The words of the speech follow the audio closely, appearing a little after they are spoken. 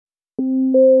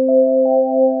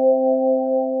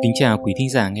Kính chào quý thính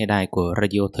giả nghe đài của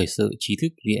Radio Thời sự Trí thức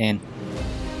VN.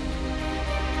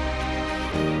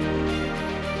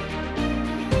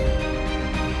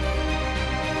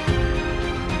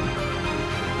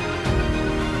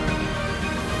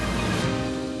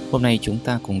 Hôm nay chúng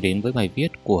ta cùng đến với bài viết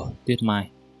của Tuyết Mai.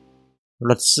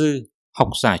 Luật sư, học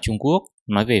giả Trung Quốc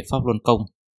nói về Pháp Luân Công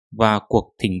và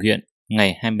cuộc thỉnh nguyện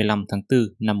ngày 25 tháng 4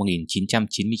 năm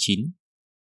 1999.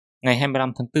 Ngày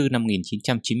 25 tháng 4 năm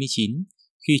 1999,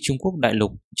 khi Trung Quốc đại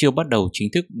lục chưa bắt đầu chính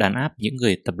thức đàn áp những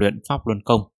người tập luyện Pháp Luân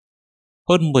Công,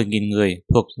 hơn 10.000 người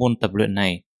thuộc môn tập luyện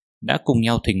này đã cùng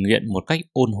nhau thỉnh nguyện một cách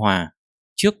ôn hòa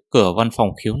trước cửa văn phòng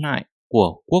khiếu nại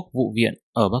của Quốc vụ viện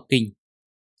ở Bắc Kinh,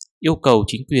 yêu cầu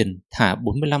chính quyền thả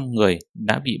 45 người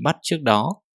đã bị bắt trước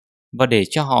đó và để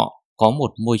cho họ có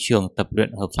một môi trường tập luyện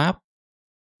hợp pháp.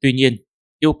 Tuy nhiên,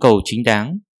 yêu cầu chính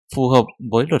đáng, phù hợp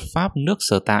với luật pháp nước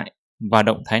sở tại và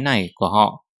động thái này của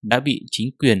họ đã bị chính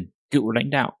quyền cựu lãnh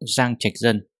đạo Giang Trạch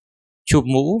Dân chụp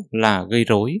mũ là gây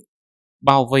rối,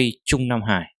 bao vây Trung Nam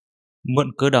Hải, mượn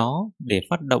cớ đó để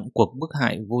phát động cuộc bức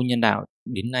hại vô nhân đạo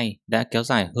đến nay đã kéo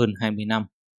dài hơn 20 năm.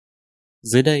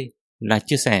 Dưới đây là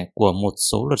chia sẻ của một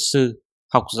số luật sư,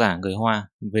 học giả người Hoa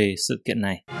về sự kiện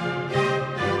này.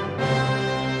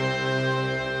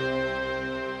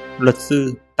 Luật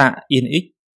sư Tạ Yên Ích.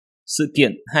 Sự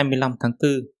kiện 25 tháng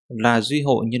 4 là duy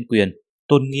hộ nhân quyền,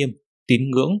 tôn nghiêm, tín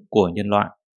ngưỡng của nhân loại.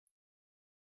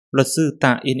 Luật sư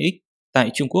Tạ Yên Ích tại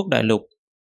Trung Quốc đại lục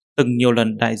từng nhiều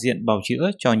lần đại diện bào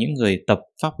chữa cho những người tập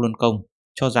Pháp Luân Công,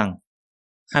 cho rằng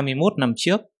 21 năm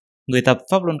trước, người tập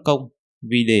Pháp Luân Công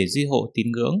vì để duy hộ tín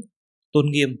ngưỡng, tôn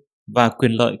nghiêm và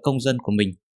quyền lợi công dân của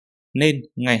mình, nên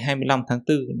ngày 25 tháng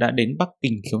 4 đã đến Bắc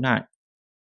Kinh khiếu nại.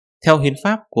 Theo hiến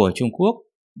pháp của Trung Quốc,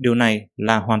 điều này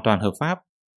là hoàn toàn hợp pháp.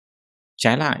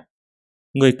 Trái lại,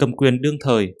 người cầm quyền đương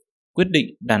thời quyết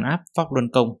định đàn áp Pháp Luân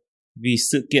Công vì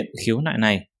sự kiện khiếu nại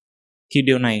này, thì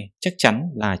điều này chắc chắn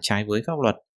là trái với pháp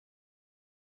luật.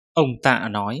 Ông Tạ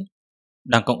nói,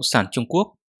 Đảng Cộng sản Trung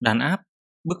Quốc đàn áp,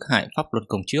 bức hại Pháp Luân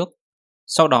Công trước.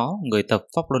 Sau đó, người tập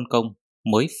Pháp Luân Công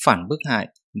mới phản bức hại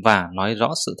và nói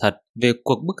rõ sự thật về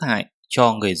cuộc bức hại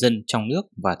cho người dân trong nước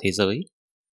và thế giới.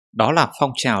 Đó là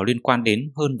phong trào liên quan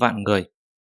đến hơn vạn người,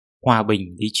 hòa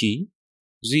bình lý trí,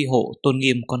 duy hộ tôn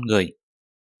nghiêm con người,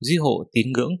 duy hộ tín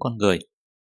ngưỡng con người,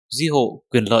 duy hộ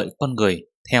quyền lợi con người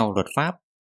theo luật pháp.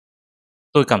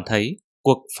 Tôi cảm thấy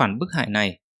cuộc phản bức hại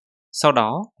này, sau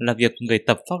đó là việc người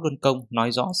tập Pháp Luân Công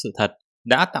nói rõ sự thật,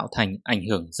 đã tạo thành ảnh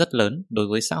hưởng rất lớn đối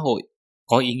với xã hội,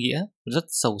 có ý nghĩa rất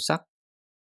sâu sắc.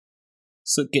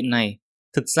 Sự kiện này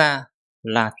thực ra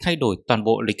là thay đổi toàn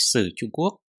bộ lịch sử Trung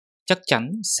Quốc, chắc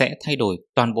chắn sẽ thay đổi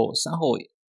toàn bộ xã hội,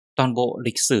 toàn bộ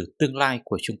lịch sử tương lai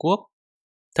của Trung Quốc.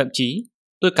 Thậm chí,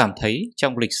 tôi cảm thấy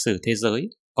trong lịch sử thế giới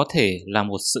có thể là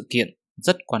một sự kiện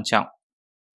rất quan trọng.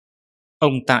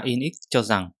 Ông Tạ Yên Ích cho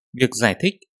rằng việc giải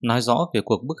thích, nói rõ về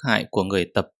cuộc bức hại của người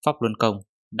tập Pháp Luân Công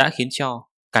đã khiến cho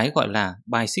cái gọi là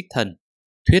bài xích thần,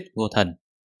 thuyết vô thần,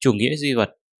 chủ nghĩa duy vật,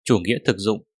 chủ nghĩa thực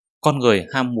dụng, con người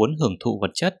ham muốn hưởng thụ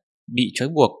vật chất, bị trói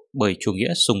buộc bởi chủ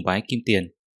nghĩa sùng bái kim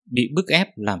tiền, bị bức ép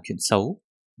làm chuyện xấu,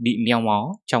 bị méo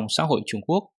mó trong xã hội Trung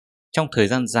Quốc trong thời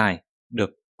gian dài được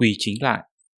quy chính lại.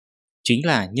 Chính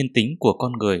là nhân tính của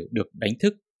con người được đánh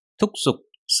thức, thúc giục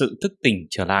sự thức tỉnh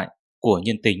trở lại của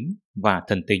nhân tính và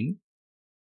thần tính.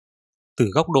 Từ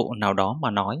góc độ nào đó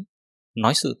mà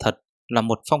nói sự thật là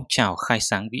một phong trào khai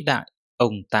sáng vĩ đại,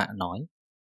 ông Tạ nói.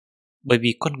 Bởi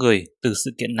vì con người từ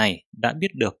sự kiện này đã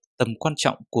biết được tầm quan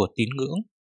trọng của tín ngưỡng,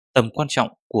 tầm quan trọng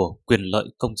của quyền lợi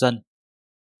công dân.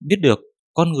 Biết được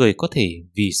con người có thể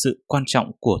vì sự quan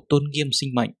trọng của tôn nghiêm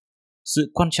sinh mệnh,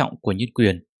 sự quan trọng của nhân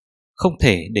quyền, không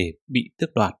thể để bị tước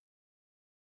đoạt.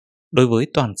 Đối với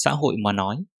toàn xã hội mà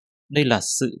nói, đây là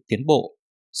sự tiến bộ,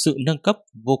 sự nâng cấp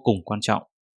vô cùng quan trọng.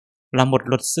 Là một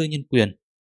luật sư nhân quyền,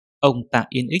 ông Tạ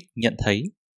Yên Ích nhận thấy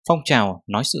phong trào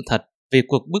nói sự thật về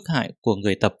cuộc bức hại của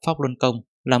người tập Pháp Luân Công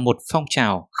là một phong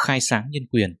trào khai sáng nhân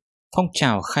quyền, phong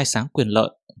trào khai sáng quyền lợi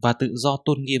và tự do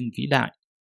tôn nghiêm vĩ đại.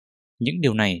 Những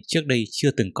điều này trước đây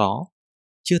chưa từng có,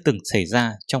 chưa từng xảy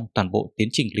ra trong toàn bộ tiến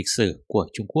trình lịch sử của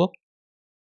Trung Quốc.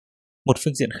 Một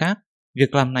phương diện khác,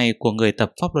 việc làm này của người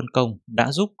tập Pháp Luân Công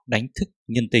đã giúp đánh thức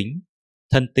nhân tính,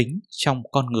 thần tính trong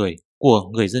con người của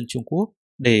người dân Trung Quốc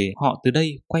để họ từ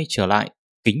đây quay trở lại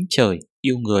kính trời,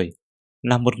 yêu người,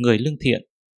 là một người lương thiện,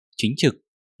 chính trực,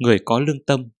 người có lương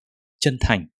tâm, chân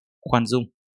thành, khoan dung.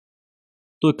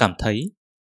 Tôi cảm thấy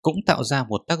cũng tạo ra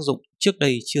một tác dụng trước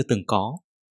đây chưa từng có,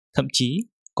 thậm chí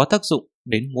có tác dụng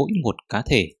đến mỗi một cá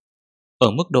thể,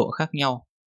 ở mức độ khác nhau,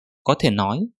 có thể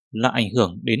nói là ảnh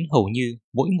hưởng đến hầu như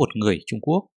mỗi một người Trung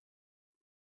Quốc.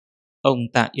 Ông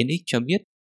Tạ Yên Ích cho biết,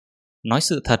 nói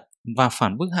sự thật và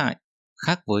phản bức hại,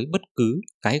 khác với bất cứ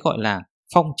cái gọi là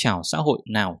phong trào xã hội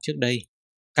nào trước đây,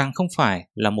 càng không phải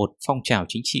là một phong trào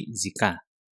chính trị gì cả.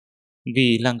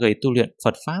 Vì là người tu luyện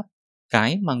Phật Pháp,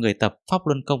 cái mà người tập Pháp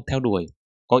Luân Công theo đuổi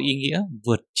có ý nghĩa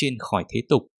vượt trên khỏi thế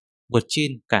tục, vượt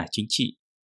trên cả chính trị.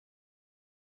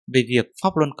 Về việc Pháp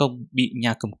Luân Công bị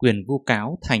nhà cầm quyền vu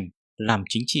cáo thành làm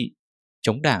chính trị,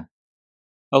 chống đảng,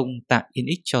 ông Tạ Yên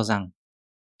Ích cho rằng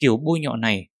kiểu bôi nhọ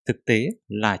này thực tế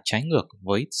là trái ngược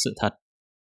với sự thật.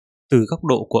 Từ góc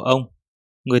độ của ông,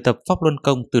 người tập Pháp Luân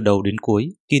Công từ đầu đến cuối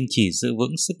kiên trì giữ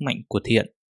vững sức mạnh của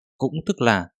thiện, cũng tức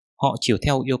là họ chiều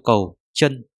theo yêu cầu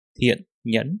chân, thiện,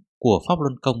 nhẫn của Pháp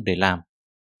Luân Công để làm,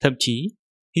 thậm chí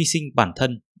hy sinh bản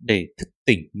thân để thức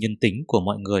tỉnh nhân tính của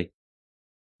mọi người.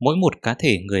 Mỗi một cá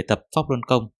thể người tập Pháp Luân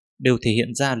Công đều thể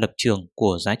hiện ra lập trường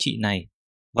của giá trị này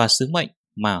và sứ mệnh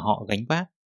mà họ gánh vác.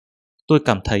 Tôi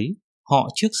cảm thấy họ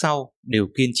trước sau đều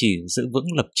kiên trì giữ vững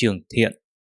lập trường thiện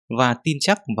và tin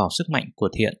chắc vào sức mạnh của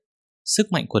thiện.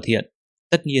 Sức mạnh của thiện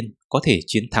tất nhiên có thể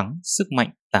chiến thắng sức mạnh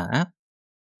tà ác.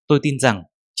 Tôi tin rằng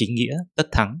chính nghĩa tất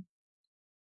thắng.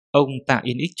 Ông Tạ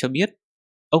Yên Ích cho biết,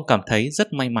 ông cảm thấy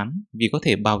rất may mắn vì có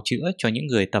thể bào chữa cho những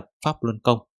người tập Pháp Luân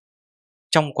Công.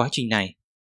 Trong quá trình này,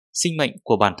 sinh mệnh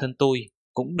của bản thân tôi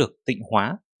cũng được tịnh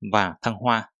hóa và thăng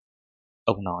hoa.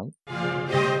 Ông nói.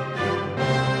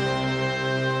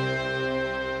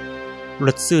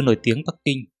 Luật sư nổi tiếng Bắc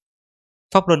Kinh.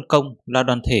 Pháp Luân Công là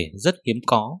đoàn thể rất hiếm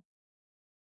có.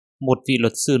 Một vị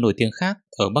luật sư nổi tiếng khác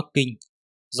ở Bắc Kinh,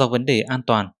 do vấn đề an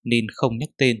toàn nên không nhắc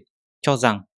tên, cho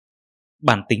rằng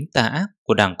bản tính tà ác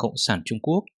của Đảng Cộng sản Trung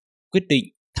Quốc quyết định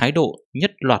thái độ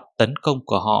nhất loạt tấn công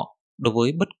của họ đối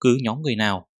với bất cứ nhóm người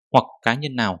nào hoặc cá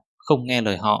nhân nào không nghe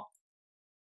lời họ.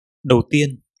 Đầu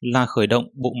tiên là khởi động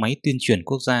bộ máy tuyên truyền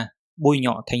quốc gia, bôi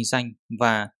nhọ thanh danh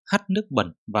và hắt nước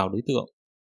bẩn vào đối tượng,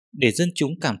 để dân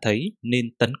chúng cảm thấy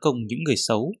nên tấn công những người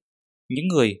xấu, những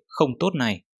người không tốt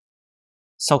này.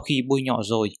 Sau khi bôi nhọ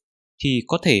rồi thì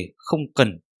có thể không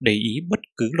cần để ý bất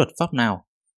cứ luật pháp nào,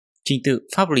 trình tự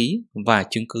pháp lý và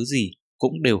chứng cứ gì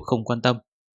cũng đều không quan tâm.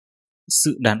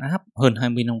 Sự đàn áp hơn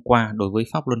 20 năm qua đối với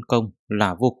Pháp Luân Công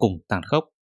là vô cùng tàn khốc.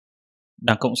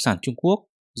 Đảng Cộng sản Trung Quốc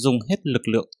dùng hết lực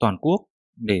lượng toàn quốc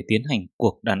để tiến hành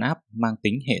cuộc đàn áp mang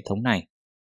tính hệ thống này.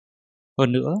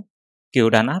 Hơn nữa, kiểu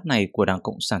đàn áp này của Đảng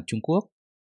Cộng sản Trung Quốc,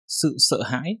 sự sợ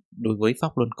hãi đối với Pháp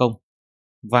Luân Công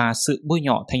và sự bôi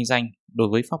nhọ thanh danh đối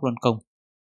với Pháp Luân Công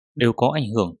đều có ảnh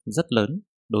hưởng rất lớn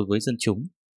đối với dân chúng.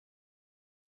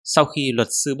 Sau khi luật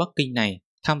sư Bắc Kinh này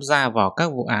tham gia vào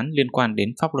các vụ án liên quan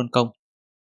đến Pháp Luân Công,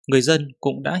 người dân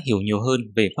cũng đã hiểu nhiều hơn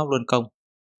về Pháp Luân Công.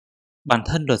 Bản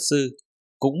thân luật sư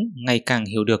cũng ngày càng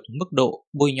hiểu được mức độ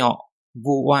bôi nhọ,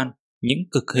 vu oan, những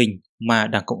cực hình mà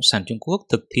Đảng Cộng sản Trung Quốc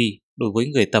thực thi đối với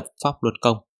người tập Pháp Luân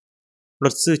Công.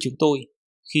 Luật sư chúng tôi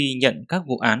khi nhận các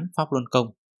vụ án Pháp Luân Công,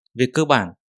 về cơ bản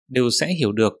đều sẽ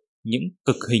hiểu được những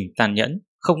cực hình tàn nhẫn,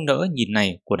 không nỡ nhìn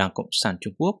này của Đảng Cộng sản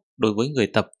Trung Quốc đối với người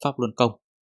tập Pháp Luân Công.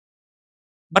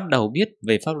 Bắt đầu biết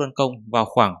về Pháp Luân Công vào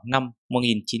khoảng năm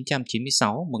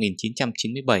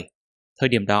 1996-1997. Thời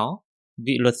điểm đó,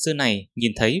 vị luật sư này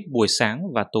nhìn thấy buổi sáng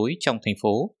và tối trong thành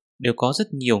phố đều có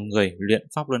rất nhiều người luyện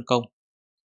Pháp Luân Công.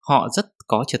 Họ rất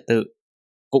có trật tự,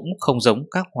 cũng không giống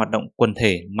các hoạt động quần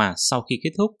thể mà sau khi kết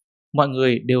thúc, mọi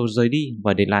người đều rời đi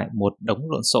và để lại một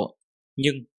đống lộn xộn.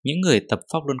 Nhưng những người tập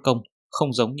Pháp Luân Công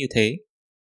không giống như thế.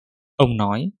 Ông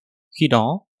nói, khi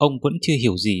đó ông vẫn chưa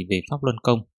hiểu gì về Pháp Luân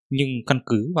Công, nhưng căn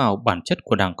cứ vào bản chất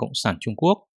của Đảng Cộng sản Trung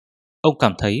Quốc, ông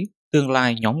cảm thấy tương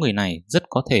lai nhóm người này rất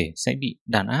có thể sẽ bị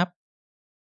đàn áp.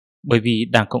 Bởi vì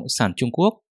Đảng Cộng sản Trung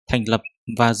Quốc thành lập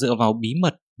và dựa vào bí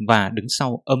mật và đứng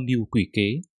sau âm mưu quỷ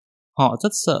kế, họ rất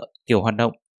sợ kiểu hoạt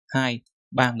động 2-3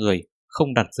 người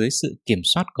không đặt dưới sự kiểm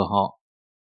soát của họ.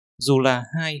 Dù là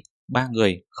 2-3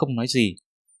 người không nói gì,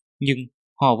 nhưng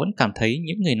họ vẫn cảm thấy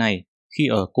những người này khi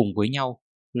ở cùng với nhau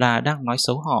là đang nói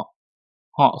xấu họ.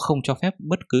 Họ không cho phép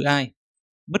bất cứ ai,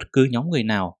 bất cứ nhóm người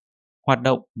nào hoạt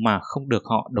động mà không được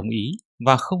họ đồng ý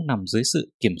và không nằm dưới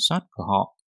sự kiểm soát của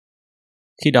họ.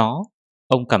 Khi đó,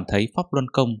 ông cảm thấy Pháp Luân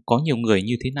Công có nhiều người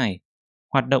như thế này,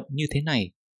 hoạt động như thế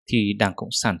này thì Đảng Cộng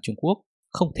sản Trung Quốc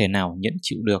không thể nào nhẫn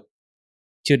chịu được.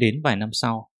 Chưa đến vài năm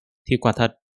sau thì quả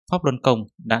thật Pháp Luân Công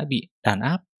đã bị đàn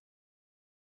áp.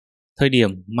 Thời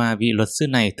điểm mà vị luật sư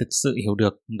này thực sự hiểu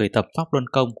được người tập Pháp Luân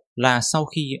Công là sau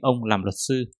khi ông làm luật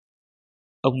sư.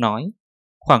 Ông nói,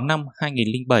 khoảng năm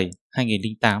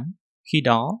 2007-2008, khi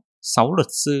đó 6 luật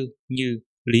sư như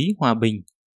Lý Hòa Bình,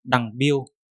 Đằng Biêu,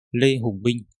 Lê Hùng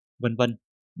Binh, vân vân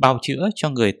bào chữa cho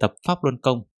người tập Pháp Luân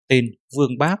Công tên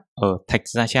Vương Bác ở Thạch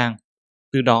Gia Trang.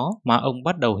 Từ đó mà ông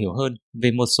bắt đầu hiểu hơn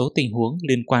về một số tình huống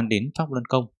liên quan đến Pháp Luân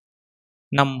Công.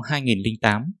 Năm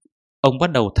 2008, ông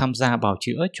bắt đầu tham gia bào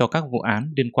chữa cho các vụ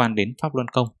án liên quan đến Pháp Luân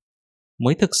Công,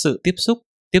 mới thực sự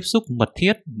tiếp xúc mật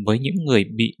thiết với những người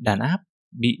bị đàn áp,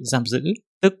 bị giam giữ,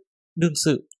 tức đương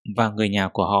sự và người nhà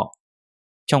của họ.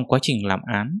 Trong quá trình làm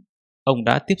án, ông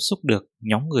đã tiếp xúc được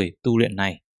nhóm người tu luyện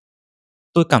này.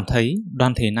 Tôi cảm thấy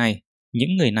đoàn thể này, những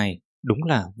người này đúng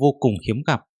là vô cùng hiếm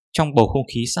gặp trong bầu không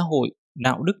khí xã hội,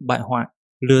 đạo đức bại hoại,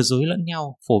 lừa dối lẫn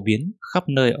nhau phổ biến khắp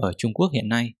nơi ở Trung Quốc hiện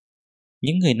nay.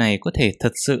 Những người này có thể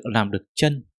thật sự làm được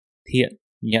chân, thiện,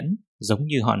 nhẫn giống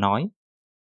như họ nói.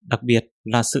 Đặc biệt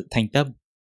là sự thành tâm.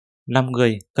 Làm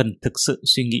người cần thực sự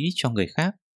suy nghĩ cho người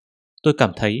khác. Tôi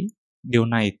cảm thấy điều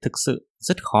này thực sự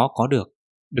rất khó có được.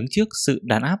 Đứng trước sự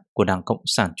đàn áp của Đảng Cộng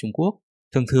sản Trung Quốc,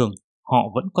 thường thường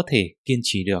họ vẫn có thể kiên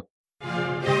trì được.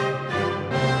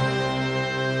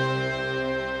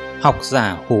 Học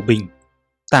giả Hồ Bình,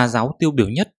 tà giáo tiêu biểu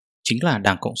nhất chính là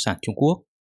Đảng Cộng sản Trung Quốc.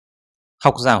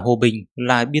 Học giả Hồ Bình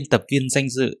là biên tập viên danh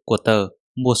dự của tờ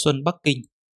Mùa Xuân Bắc Kinh,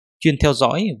 chuyên theo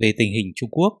dõi về tình hình Trung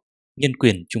Quốc, nhân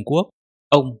quyền Trung Quốc.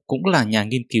 Ông cũng là nhà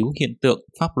nghiên cứu hiện tượng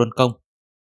Pháp Luân Công.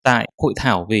 Tại Hội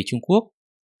thảo về Trung Quốc,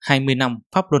 20 năm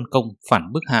Pháp Luân Công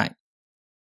phản bức hại,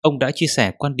 ông đã chia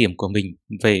sẻ quan điểm của mình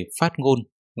về phát ngôn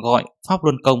gọi Pháp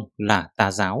Luân Công là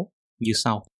tà giáo như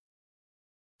sau.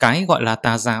 Cái gọi là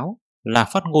tà giáo là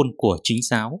phát ngôn của chính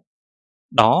giáo.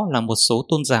 Đó là một số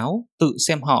tôn giáo tự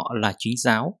xem họ là chính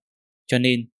giáo, cho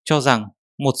nên cho rằng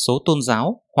một số tôn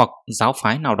giáo hoặc giáo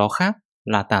phái nào đó khác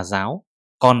là tà giáo.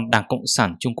 Còn Đảng Cộng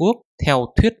sản Trung Quốc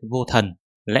theo thuyết vô thần,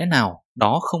 lẽ nào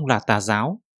đó không là tà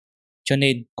giáo? Cho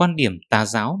nên quan điểm tà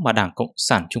giáo mà Đảng Cộng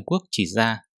sản Trung Quốc chỉ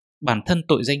ra, bản thân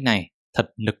tội danh này thật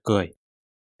nực cười.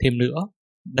 Thêm nữa,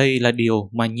 đây là điều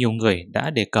mà nhiều người đã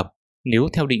đề cập. Nếu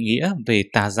theo định nghĩa về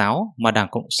tà giáo mà Đảng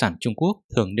Cộng sản Trung Quốc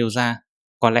thường nêu ra,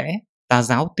 có lẽ tà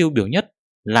giáo tiêu biểu nhất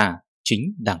là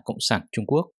chính Đảng Cộng sản Trung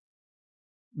Quốc.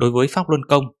 Đối với Pháp Luân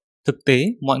Công, thực tế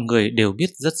mọi người đều biết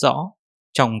rất rõ.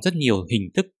 Trong rất nhiều hình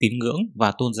thức tín ngưỡng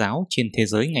và tôn giáo trên thế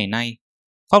giới ngày nay,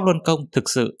 Pháp Luân Công thực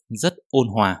sự rất ôn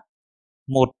hòa.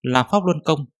 Một là Pháp Luân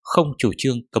Công không chủ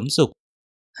trương cấm dục.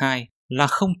 Hai là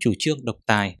không chủ trương độc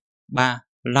tài. Ba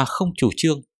là không chủ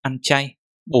trương ăn chay.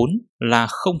 4 là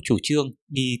không chủ trương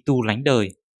đi tu lánh đời.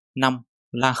 5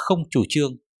 là không chủ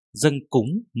trương dâng cúng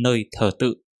nơi thờ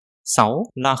tự. 6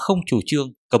 là không chủ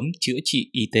trương cấm chữa trị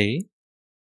y tế.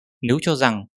 Nếu cho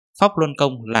rằng Pháp Luân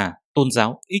Công là tôn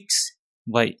giáo X,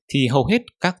 vậy thì hầu hết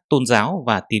các tôn giáo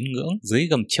và tín ngưỡng dưới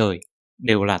gầm trời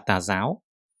đều là tà giáo.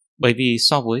 Bởi vì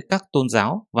so với các tôn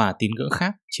giáo và tín ngưỡng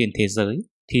khác trên thế giới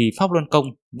thì Pháp Luân Công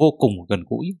vô cùng gần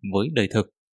gũi với đời thực.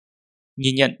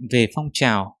 Nhìn nhận về phong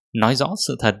trào, nói rõ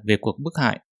sự thật về cuộc bức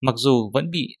hại, mặc dù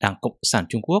vẫn bị Đảng Cộng sản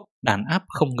Trung Quốc đàn áp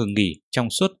không ngừng nghỉ trong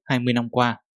suốt 20 năm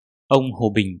qua, ông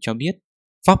Hồ Bình cho biết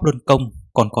Pháp Luân Công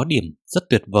còn có điểm rất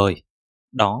tuyệt vời.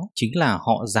 Đó chính là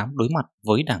họ dám đối mặt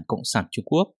với Đảng Cộng sản Trung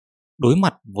Quốc, đối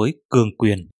mặt với cường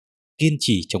quyền, kiên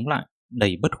trì chống lại,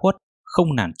 đầy bất khuất,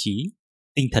 không nản chí.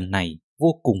 Tinh thần này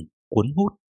vô cùng cuốn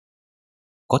hút.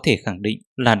 Có thể khẳng định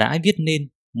là đã viết nên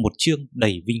một chương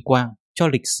đầy vinh quang cho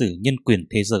lịch sử nhân quyền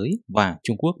thế giới và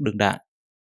Trung Quốc đương đại.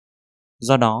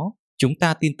 Do đó, chúng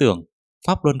ta tin tưởng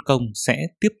Pháp Luân Công sẽ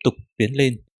tiếp tục tiến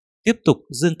lên, tiếp tục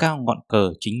dương cao ngọn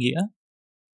cờ chính nghĩa.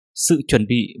 Sự chuẩn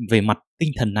bị về mặt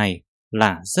tinh thần này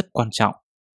là rất quan trọng.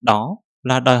 Đó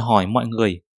là đòi hỏi mọi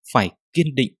người phải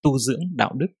kiên định tu dưỡng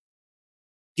đạo đức.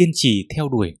 Kiên trì theo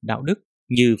đuổi đạo đức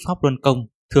như Pháp Luân Công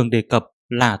thường đề cập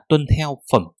là tuân theo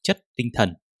phẩm chất tinh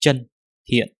thần chân,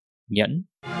 thiện, nhẫn.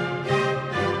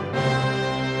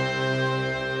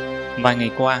 Vài ngày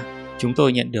qua, chúng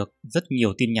tôi nhận được rất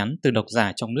nhiều tin nhắn từ độc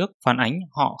giả trong nước phản ánh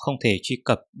họ không thể truy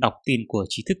cập đọc tin của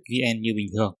Trí thức VN như bình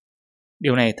thường.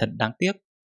 Điều này thật đáng tiếc.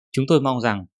 Chúng tôi mong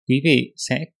rằng quý vị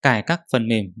sẽ cài các phần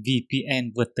mềm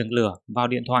VPN vượt tường lửa vào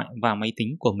điện thoại và máy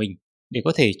tính của mình để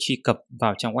có thể truy cập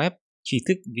vào trang web tri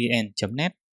thức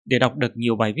vn.net để đọc được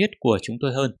nhiều bài viết của chúng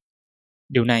tôi hơn.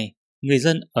 Điều này, người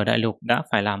dân ở đại lục đã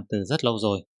phải làm từ rất lâu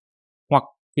rồi. Hoặc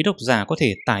quý độc giả có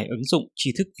thể tải ứng dụng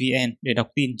Tri thức VN để đọc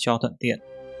tin cho thuận tiện.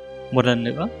 Một lần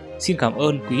nữa, xin cảm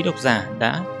ơn quý độc giả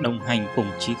đã đồng hành cùng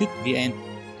Tri thức VN.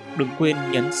 Đừng quên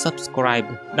nhấn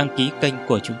subscribe, đăng ký kênh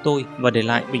của chúng tôi và để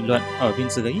lại bình luận ở bên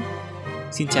dưới.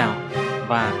 Xin chào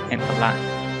và hẹn gặp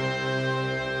lại!